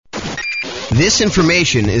This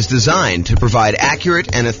information is designed to provide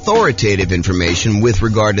accurate and authoritative information with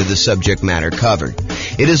regard to the subject matter covered.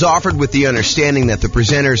 It is offered with the understanding that the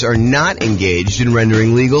presenters are not engaged in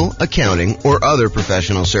rendering legal, accounting, or other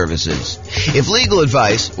professional services. If legal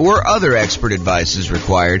advice or other expert advice is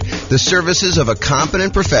required, the services of a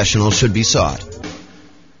competent professional should be sought.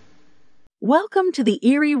 Welcome to the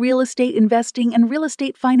Erie Real Estate Investing and Real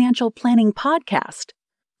Estate Financial Planning Podcast.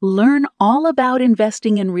 Learn all about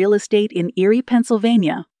investing in real estate in Erie,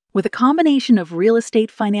 Pennsylvania, with a combination of real estate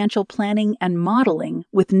financial planning and modeling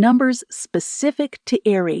with numbers specific to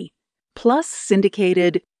Erie, plus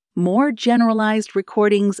syndicated, more generalized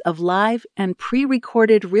recordings of live and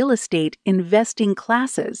pre-recorded real estate investing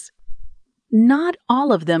classes. Not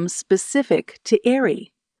all of them specific to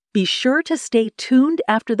Erie. Be sure to stay tuned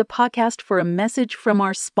after the podcast for a message from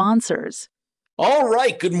our sponsors. All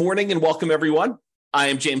right. Good morning and welcome, everyone. I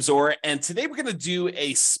am James Orr, and today we're going to do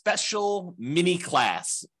a special mini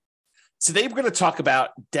class. Today we're going to talk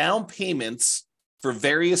about down payments for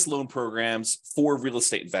various loan programs for real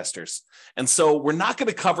estate investors. And so we're not going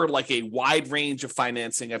to cover like a wide range of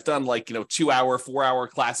financing. I've done 2-hour, 4-hour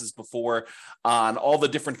classes before on all the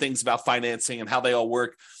different things about financing and how they all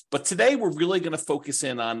work. But today we're really going to focus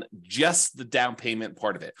in on just the down payment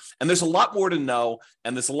part of it. And there's a lot more to know,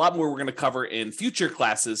 and there's a lot more we're going to cover in future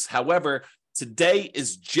classes. However, today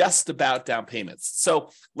is just about down payments. So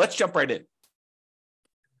let's jump right in.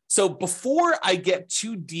 So before I get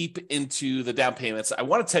too deep into the down payments, I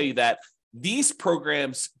want to tell you that these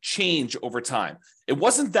programs change over time. It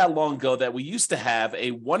wasn't that long ago that we used to have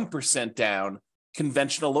a 1% down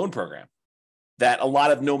conventional loan program that a lot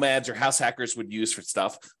of nomads or house hackers would use for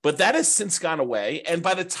stuff, but that has since gone away. And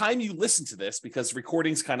by the time you listen to this, because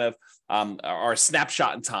recordings kind of are a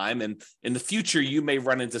snapshot in time, and in the future, you may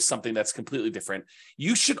run into something that's completely different,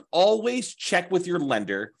 you should always check with your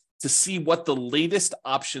lender to see what the latest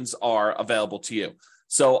options are available to you.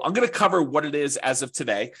 So I'm going to cover what it is as of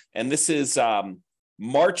today, and this is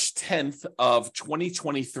March 10th of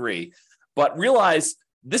 2023, but realize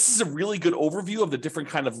this is a really good overview of the different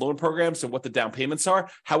kind of loan programs and what the down payments are.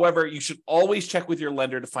 However, you should always check with your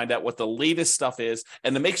lender to find out what the latest stuff is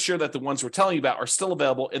and to make sure that the ones we're telling you about are still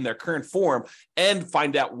available in their current form, and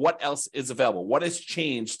find out what else is available, what has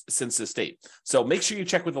changed since this date. So make sure you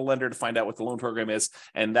check with the lender to find out what the loan program is,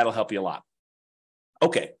 and that'll help you a lot.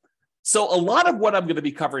 Okay. So a lot of what I'm going to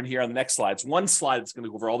be covering here on the next slides, one slide is going to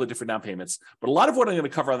go over all the different down payments, but a lot of what I'm going to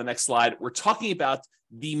cover on the next slide, we're talking about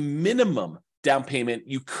the minimum down payment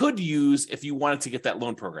you could use if you wanted to get that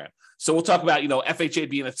loan program. So we'll talk about, FHA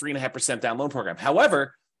being a 3.5% down loan program.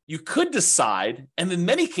 However, you could decide, and in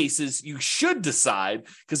many cases, you should decide,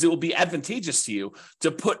 because it will be advantageous to you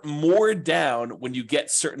to put more down when you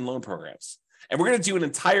get certain loan programs. And we're going to do an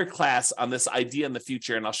entire class on this idea in the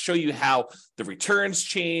future, and I'll show you how the returns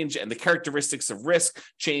change and the characteristics of risk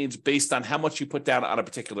change based on how much you put down on a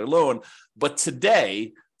particular loan. But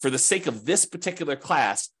today, for the sake of this particular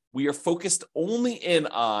class, we are focused only in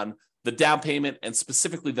on the down payment, and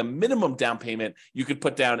specifically the minimum down payment you could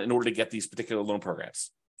put down in order to get these particular loan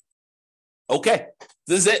programs. Okay,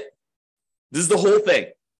 this is it. This is the whole thing.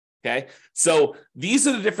 Okay, so these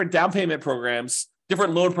are the different down payment programs,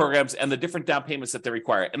 different loan programs, and the different down payments that they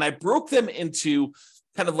require. And I broke them into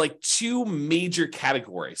kind of like two major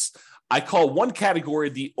categories. I call one category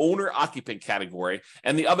the owner-occupant category,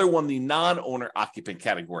 and the other one the non-owner-occupant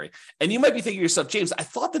category. And you might be thinking to yourself, James, I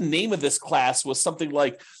thought the name of this class was something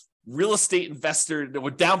like real estate investor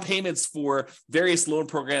with down payments for various loan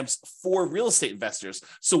programs for real estate investors.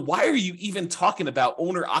 So why are you even talking about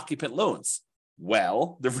owner-occupant loans?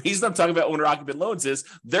 Well, the reason I'm talking about owner-occupant loans is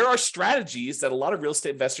there are strategies that a lot of real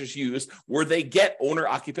estate investors use where they get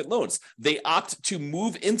owner-occupant loans. They opt to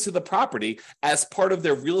move into the property as part of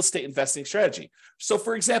their real estate investing strategy. So,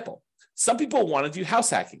 for example, some people want to do house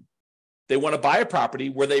hacking. They want to buy a property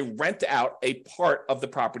where they rent out a part of the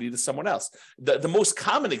property to someone else. The most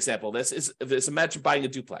common example of this is imagine buying a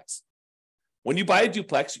duplex. When you buy a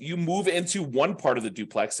duplex, you move into one part of the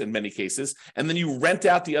duplex in many cases, and then you rent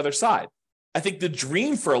out the other side. I think the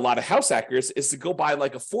dream for a lot of house hackers is to go buy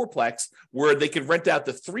like a fourplex where they could rent out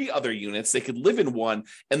the 3 other units, they could live in one,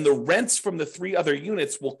 and the rents from the 3 other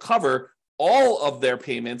units will cover all of their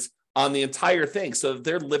payments on the entire thing so that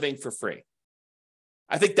they're living for free.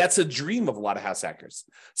 I think that's a dream of a lot of house hackers.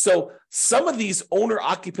 So some of these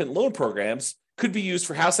owner-occupant loan programs could be used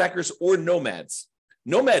for house hackers or nomads.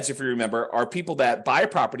 Nomads, if you remember, are people that buy a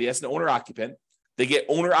property as an owner-occupant. They get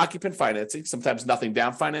owner-occupant financing, sometimes nothing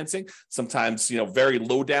down financing, sometimes very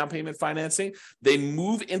low down payment financing. They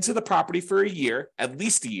move into the property for a year, at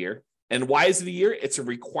least a year, And why is it a year? It's a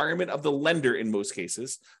requirement of the lender in most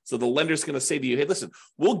cases. So the lender's going to say to you, hey, listen,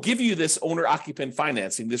 we'll give you this owner-occupant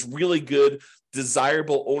financing, this really good,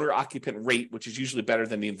 desirable owner-occupant rate, which is usually better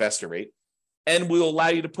than the investor rate. And we'll allow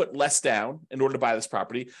you to put less down in order to buy this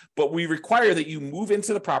property. But we require that you move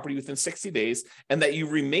into the property within 60 days and that you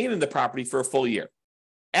remain in the property for a full year.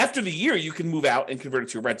 After the year, you can move out and convert it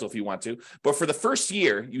to a rental if you want to. But for the first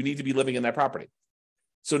year, you need to be living in that property.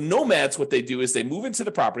 So nomads, what they do is they move into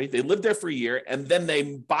the property, they live there for a year, and then they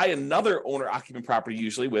buy another owner-occupant property,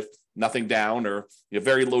 usually with nothing down or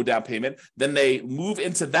very low down payment. Then they move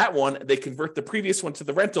into that one, they convert the previous one to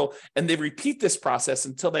the rental, and they repeat this process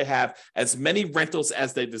until they have as many rentals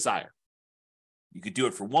as they desire. You could do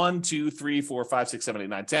it for 1, 2, 3, 4, 5, 6, 7, 8,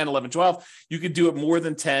 9, 10, 11, 12. You could do it more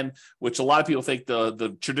than 10, which a lot of people think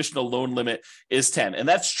the traditional loan limit is 10. And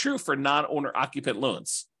that's true for non-owner occupant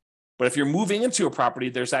loans. But if you're moving into a property,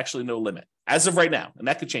 there's actually no limit as of right now. And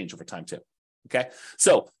that could change over time too. Okay.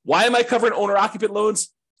 So why am I covering owner occupant loans?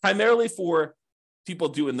 Primarily for people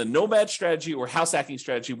doing the nomad strategy or house hacking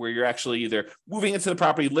strategy, where you're actually either moving into the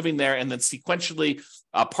property, living there, and then sequentially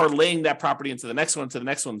parlaying that property into the next one, to the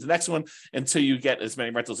next one, to the next one, until you get as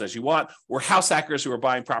many rentals as you want. Or house hackers who are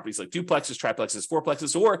buying properties like duplexes, triplexes,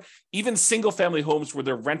 fourplexes, or even single family homes where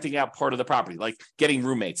they're renting out part of the property, like getting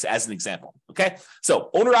roommates as an example. Okay.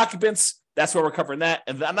 So owner occupants, that's where we're covering that.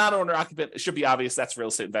 And the non-owner occupant, it should be obvious. That's real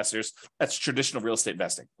estate investors. That's traditional real estate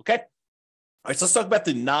investing. Okay. All right, so let's talk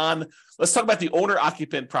about the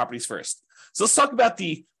owner-occupant properties first. So let's talk about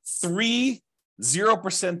the 3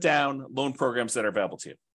 0% down loan programs that are available to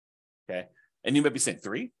you. Okay, and you might be saying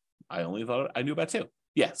 3? I only thought I knew about 2.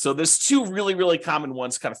 Yeah, so there's 2 really, really common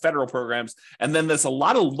ones, kind of federal programs, and then there's a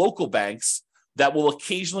lot of local banks that will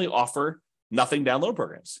occasionally offer nothing down loan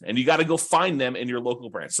programs, and you got to go find them in your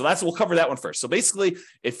local branch. So we'll cover that one first. So basically,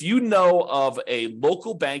 if you know of a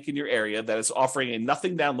local bank in your area that is offering a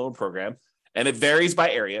nothing down loan program, and it varies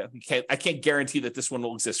by area. I can't guarantee that this one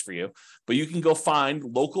will exist for you, but you can go find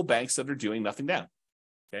local banks that are doing nothing down.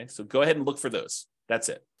 Okay, so go ahead and look for those. That's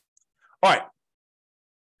it. All right.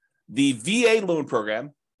 The VA loan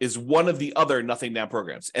program is one of the other nothing down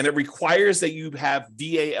programs, and it requires that you have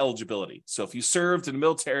VA eligibility. So if you served in the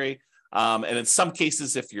military, and in some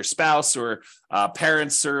cases, if your spouse or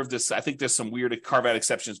parents served this, I think there's some weird carve-out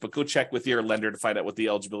exceptions, but go check with your lender to find out what the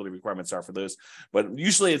eligibility requirements are for those. But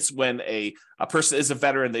usually it's when a person is a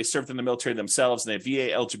veteran, they served in the military themselves, and they have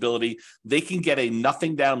VA eligibility, they can get a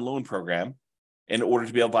nothing down loan program in order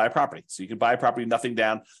to be able to buy a property. So you can buy a property, nothing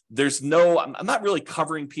down. I'm not really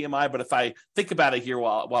covering PMI, but if I think about it here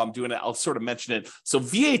while I'm doing it, I'll sort of mention it. So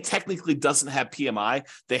VA technically doesn't have PMI.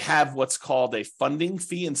 They have what's called a funding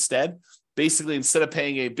fee instead. Basically, instead of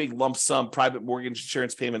paying a big lump sum private mortgage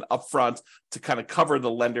insurance payment upfront to kind of cover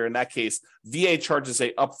the lender, in that case, VA charges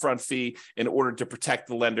a upfront fee in order to protect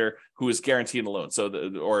the lender who is guaranteeing the loan. So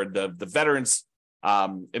the Veterans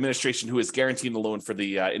Administration who is guaranteeing the loan for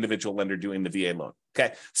the individual lender doing the VA loan.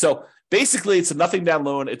 Okay, so basically it's a nothing down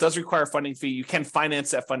loan. It does require a funding fee. You can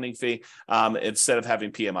finance that funding fee instead of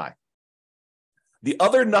having PMI. The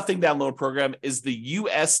other nothing down loan program is the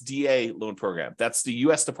USDA loan program. That's the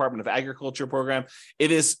U.S. Department of Agriculture program.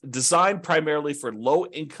 It is designed primarily for low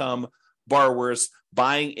income borrowers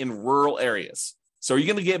buying in rural areas. So are you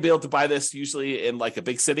going to be able to buy this usually in like a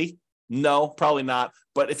big city? No, probably not.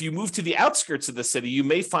 But if you move to the outskirts of the city, you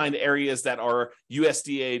may find areas that are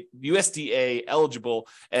USDA eligible.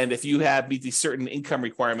 And if you meet these certain income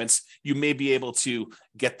requirements, you may be able to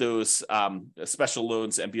get those special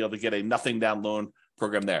loans and be able to get a nothing down loan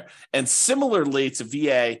program there. And similarly to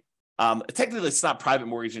VA, technically it's not private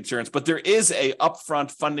mortgage insurance, but there is a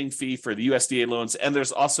upfront funding fee for the USDA loans. And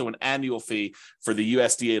there's also an annual fee for the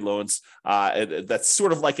USDA loans. That's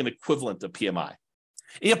sort of like an equivalent of PMI.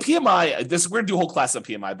 Yeah, PMI, we're going to do a whole class on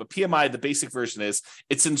PMI, but PMI, the basic version is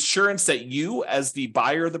it's insurance that you as the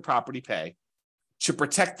buyer of the property pay to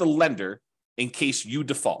protect the lender in case you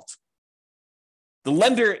default. The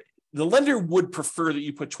lender would prefer that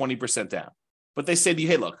you put 20% down, but they say to you,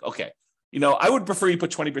 hey, look, okay, I would prefer you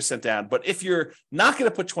put 20% down, but if you're not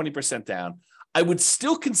going to put 20% down, I would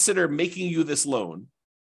still consider making you this loan,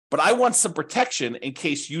 but I want some protection in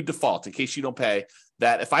case you default, in case you don't pay,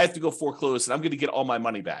 that if I have to go foreclose, and I'm going to get all my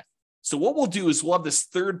money back. So what we'll do is we'll have this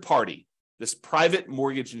third party, this private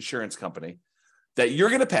mortgage insurance company that you're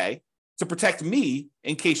going to pay to protect me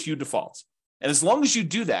in case you default. And as long as you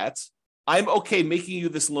do that, I'm okay making you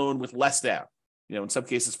this loan with less down. In some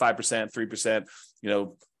cases, 5%, 3%,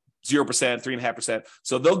 0%, 3.5%.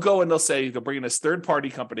 So they'll go and they'll bring in this third party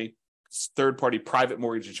company, third party private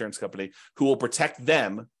mortgage insurance company who will protect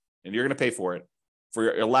them, and you're going to pay for it,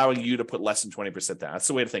 for allowing you to put less than 20% down. That's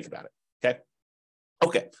the way to think about it.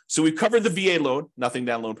 Okay, so we've covered the VA loan, nothing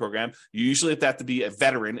down loan program. You usually have to be a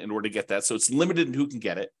veteran in order to get that, so it's limited in who can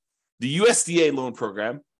get it. The USDA loan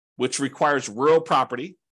program, which requires rural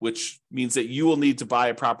property, which means that you will need to buy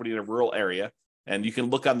a property in a rural area. And you can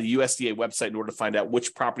look on the USDA website in order to find out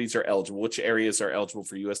which properties are eligible, which areas are eligible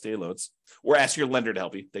for USDA loans, or ask your lender to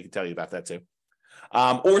help you. They can tell you about that too.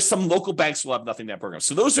 Or some local banks will have nothing down programs.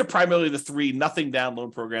 So those are primarily the three nothing down loan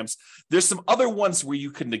programs. There's some other ones where you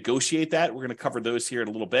can negotiate that. We're going to cover those here in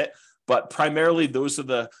a little bit, but primarily those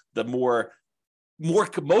are the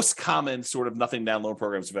most common sort of nothing down loan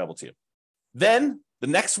programs available to you. Then the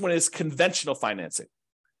next one is conventional financing.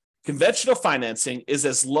 Conventional financing is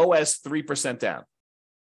as low as 3% down.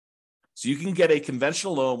 So you can get a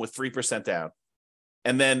conventional loan with 3% down.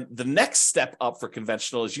 And then the next step up for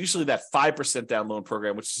conventional is usually that 5% down loan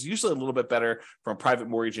program, which is usually a little bit better from a private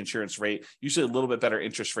mortgage insurance rate, usually a little bit better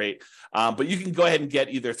interest rate. But you can go ahead and get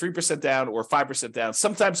either 3% down or 5% down.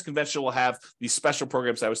 Sometimes conventional will have these special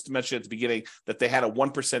programs. I was to mention at the beginning that they had a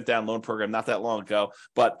 1% down loan program not that long ago,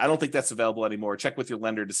 but I don't think that's available anymore. Check with your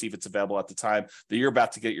lender to see if it's available at the time that you're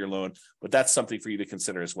about to get your loan, but that's something for you to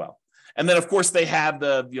consider as well. And then, of course, they have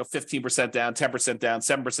the 15% down, 10% down,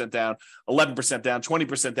 7% down, 11% down,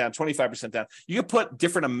 20% down, 25% down. You can put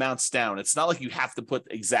different amounts down. It's not like you have to put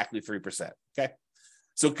exactly 3%. Okay.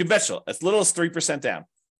 So conventional, as little as 3% down.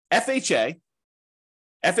 FHA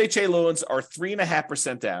loans are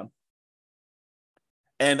 3.5% down.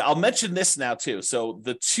 And I'll mention this now too. So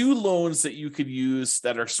the two loans that you could use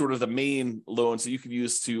that are sort of the main loans that you could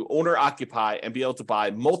use to owner occupy and be able to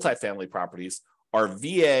buy multifamily properties are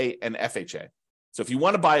VA and FHA. So if you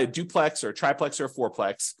want to buy a duplex or a triplex or a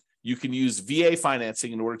fourplex, you can use VA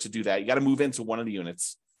financing in order to do that. You got to move into one of the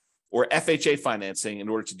units, or FHA financing in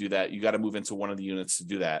order to do that. You got to move into one of the units to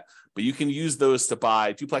do that. But you can use those to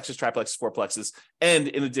buy duplexes, triplexes, fourplexes, and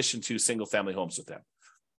in addition to single family homes with them.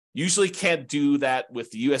 Usually can't do that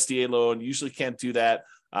with the USDA loan. Usually can't do that.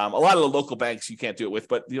 A lot of the local banks you can't do it with,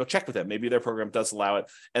 but check with them. Maybe their program does allow it.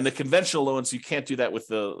 And the conventional loans you can't do that with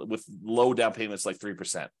low down payments like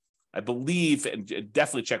 3%. I believe, and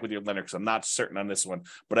definitely check with your lender because I'm not certain on this one,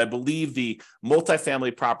 but I believe the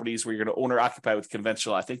multifamily properties where you're going to owner occupy with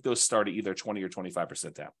conventional, I think those start at either 20 or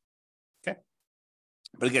 25% down. Okay,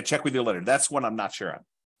 but again, check with your lender. That's one I'm not sure on.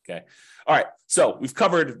 Okay. All right. So we've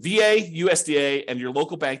covered VA, USDA, and your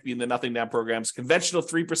local bank being the nothing down programs. Conventional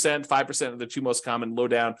 3%, 5% are the two most common low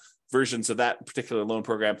down versions of that particular loan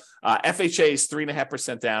program. FHA is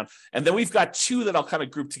 3.5% down. And then we've got two that I'll kind of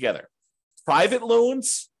group together: private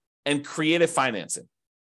loans and creative financing.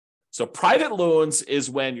 So private loans is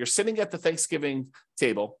when you're sitting at the Thanksgiving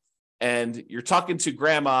table and you're talking to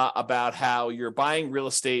grandma about how you're buying real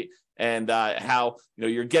estate and how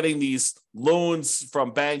you're getting these loans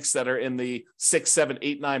from banks that are in the 6, 7,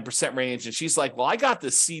 8, 9% range. And she's like, well, I got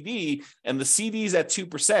this CD and the CD's at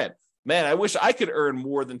 2%. Man, I wish I could earn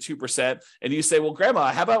more than 2%. And you say, well,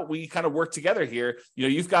 grandma, how about we kind of work together here?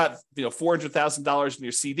 You've got $400,000 in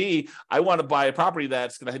your CD. I want to buy a property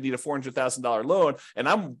that's going to need a $400,000 loan, and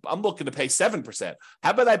I'm looking to pay 7%. How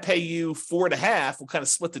about I pay you 4.5%? We'll kind of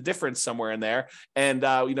split the difference somewhere in there, and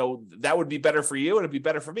that would be better for you, and it'd be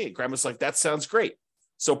better for me. Grandma's like, that sounds great.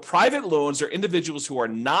 So private loans are individuals who are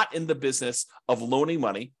not in the business of loaning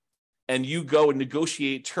money, and you go and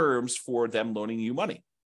negotiate terms for them loaning you money.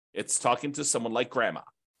 It's talking to someone like grandma.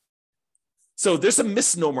 So there's a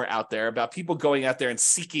misnomer out there about people going out there and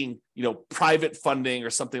seeking, private funding or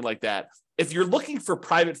something like that. If you're looking for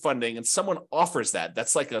private funding and someone offers that,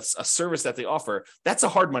 that's like a service that they offer, that's a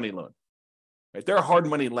hard money loan, right? They're a hard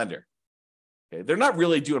money lender. Okay? They're not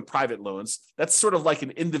really doing private loans. That's sort of like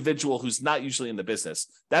an individual who's not usually in the business.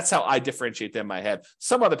 That's how I differentiate them in my head.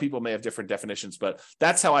 Some other people may have different definitions, but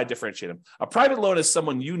that's how I differentiate them. A private loan is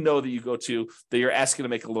someone that you go to that you're asking to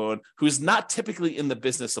make a loan who's not typically in the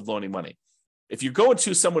business of loaning money. If you're going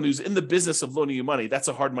to someone who's in the business of loaning you money, that's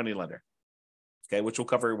a hard money lender, okay, which we'll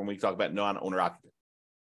cover when we talk about non-owner occupant.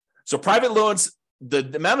 So private loans,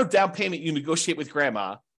 the amount of down payment you negotiate with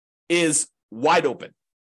grandma is wide open.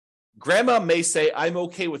 Grandma may say, I'm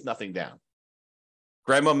okay with nothing down.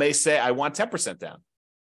 Grandma may say, I want 10% down.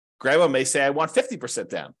 Grandma may say, I want 50%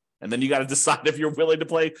 down. And then you got to decide if you're willing to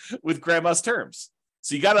play with grandma's terms.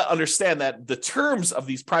 So you got to understand that the terms of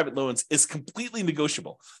these private loans is completely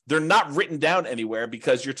negotiable. They're not written down anywhere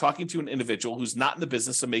because you're talking to an individual who's not in the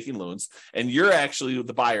business of making loans, and you're actually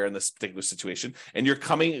the buyer in this particular situation, and you're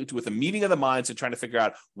coming with a meeting of the minds and trying to figure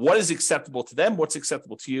out what is acceptable to them, what's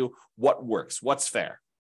acceptable to you, what works, what's fair.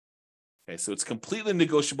 Okay, so it's completely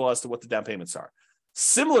negotiable as to what the down payments are.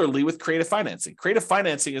 Similarly with creative financing. Creative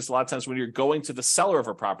financing is a lot of times when you're going to the seller of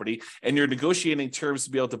a property and you're negotiating terms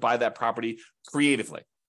to be able to buy that property creatively.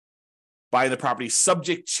 Buying the property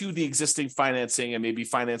subject to the existing financing and maybe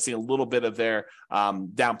financing a little bit of their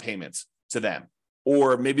down payments to them.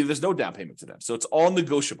 Or maybe there's no down payment to them. So it's all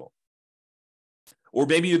negotiable. Or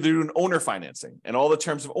maybe you're doing owner financing and all the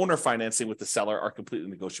terms of owner financing with the seller are completely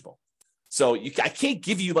negotiable. So I can't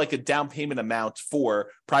give you like a down payment amount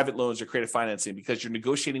for private loans or creative financing because you're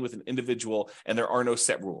negotiating with an individual and there are no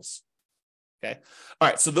set rules. Okay. All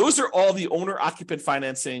right. So those are all the owner occupant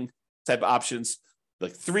financing type of options.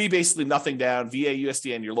 Like 3, basically nothing down, VA,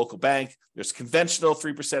 USDA, and your local bank. There's conventional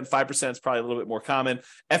 3%, 5% is probably a little bit more common.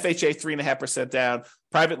 FHA 3.5% down,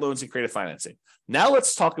 private loans and creative financing. Now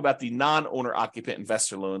let's talk about the non-owner occupant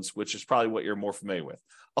investor loans, which is probably what you're more familiar with.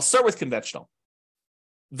 I'll start with conventional.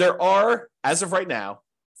 There are, as of right now,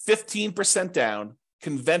 15% down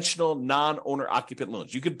conventional non-owner occupant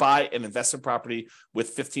loans. You could buy an investment property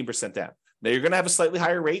with 15% down. Now you're going to have a slightly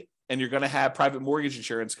higher rate and you're going to have private mortgage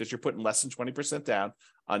insurance because you're putting less than 20% down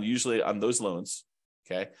usually on those loans.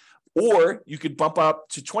 Okay. Or you could bump up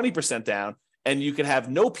to 20% down and you could have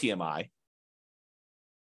no PMI.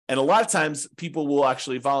 And a lot of times people will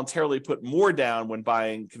actually voluntarily put more down when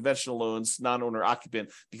buying conventional loans, non-owner occupant,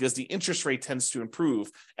 because the interest rate tends to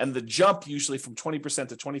improve. And the jump usually from 20%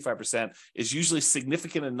 to 25% is usually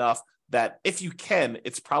significant enough that if you can,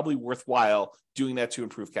 it's probably worthwhile doing that to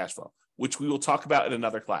improve cash flow, which we will talk about in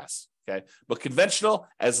another class. Okay. But conventional,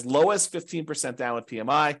 as low as 15% down with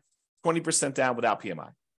PMI, 20% down without PMI.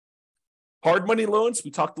 Hard money loans, we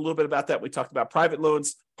talked a little bit about that. We talked about private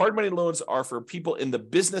loans. Hard money loans are for people in the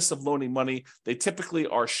business of loaning money. They typically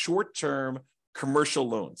are short-term commercial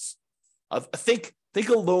loans. Think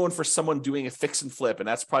a loan for someone doing a fix and flip, and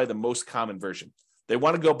that's probably the most common version. They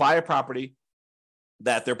want to go buy a property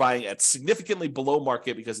that they're buying at significantly below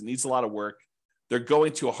market because it needs a lot of work. They're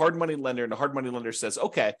going to a hard money lender, and the hard money lender says,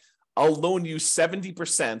 okay, I'll loan you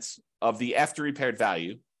 70% of the after repaired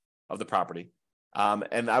value of the property.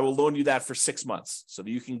 And I will loan you that for 6 months so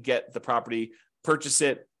that you can get the property, purchase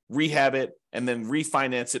it, rehab it, and then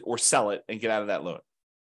refinance it or sell it and get out of that loan.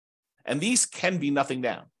 And these can be nothing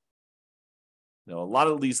down. You know, a lot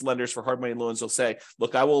of these lenders for hard money loans will say,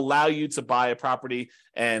 look, I will allow you to buy a property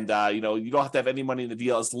and, you don't have to have any money in the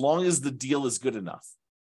deal as long as the deal is good enough.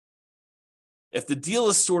 If the deal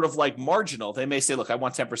is sort of like marginal, they may say, look, I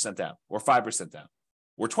want 10% down or 5% down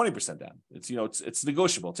or 20% down. It's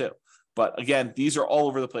negotiable too. But again, these are all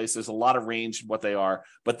over the place. There's a lot of range in what they are,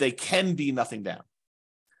 but they can be nothing down.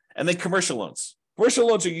 And then commercial loans. Commercial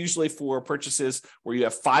loans are usually for purchases where you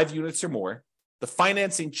have 5 units or more. The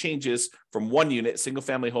financing changes from 1 unit, single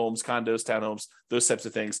family homes, condos, townhomes, those types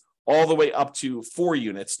of things, all the way up to 4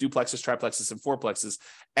 units, duplexes, triplexes, and fourplexes.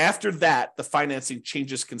 After that, the financing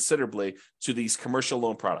changes considerably to these commercial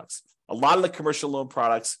loan products. A lot of the commercial loan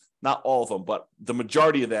products, not all of them, but the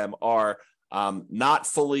majority of them are not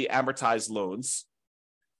fully amortized loans,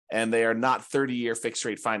 and they are not 30-year fixed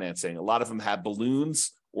rate financing. A lot of them have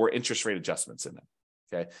balloons or interest rate adjustments in them.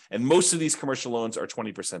 Okay. And most of these commercial loans are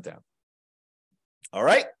 20% down. All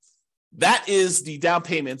right. That is the down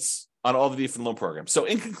payments on all the different loan programs. So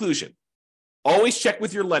in conclusion, always check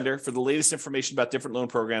with your lender for the latest information about different loan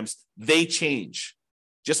programs. They change.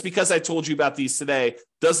 Just because I told you about these today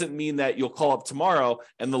doesn't mean that you'll call up tomorrow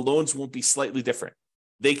and the loans won't be slightly different.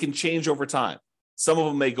 They can change over time. Some of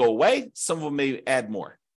them may go away. Some of them may add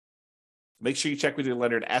more. Make sure you check with your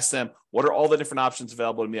lender and ask them, what are all the different options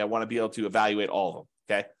available to me? I want to be able to evaluate all of them.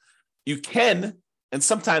 Okay. You can, and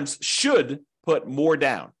sometimes should, put more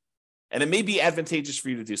down. And it may be advantageous for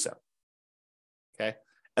you to do so. Okay.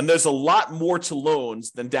 And there's a lot more to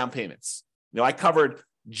loans than down payments. I covered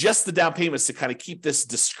just the down payments to kind of keep this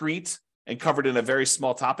discreet and covered in a very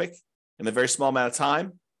small topic in a very small amount of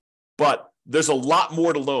time. But there's a lot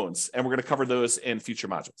more to loans, and we're going to cover those in future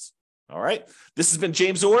modules. All right. This has been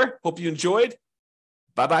James Orr. Hope you enjoyed.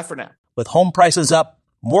 Bye-bye for now. With home prices up,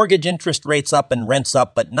 mortgage interest rates up, and rents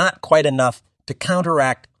up, but not quite enough to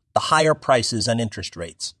counteract the higher prices and interest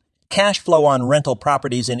rates. Cash flow on rental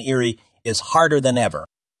properties in Erie is harder than ever.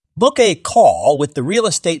 Book a call with the Real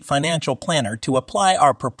Estate Financial Planner to apply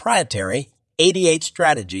our proprietary 88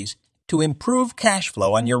 strategies to improve cash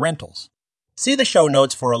flow on your rentals. See the show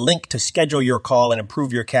notes for a link to schedule your call and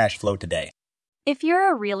improve your cash flow today. If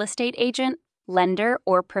you're a real estate agent, lender,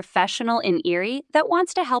 or professional in Erie that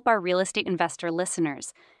wants to help our real estate investor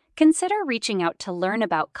listeners, consider reaching out to learn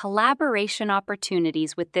about collaboration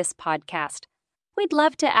opportunities with this podcast. We'd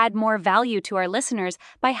love to add more value to our listeners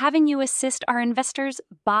by having you assist our investors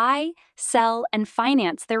buy, sell, and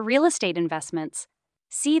finance their real estate investments.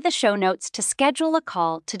 See the show notes to schedule a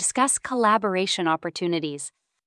call to discuss collaboration opportunities.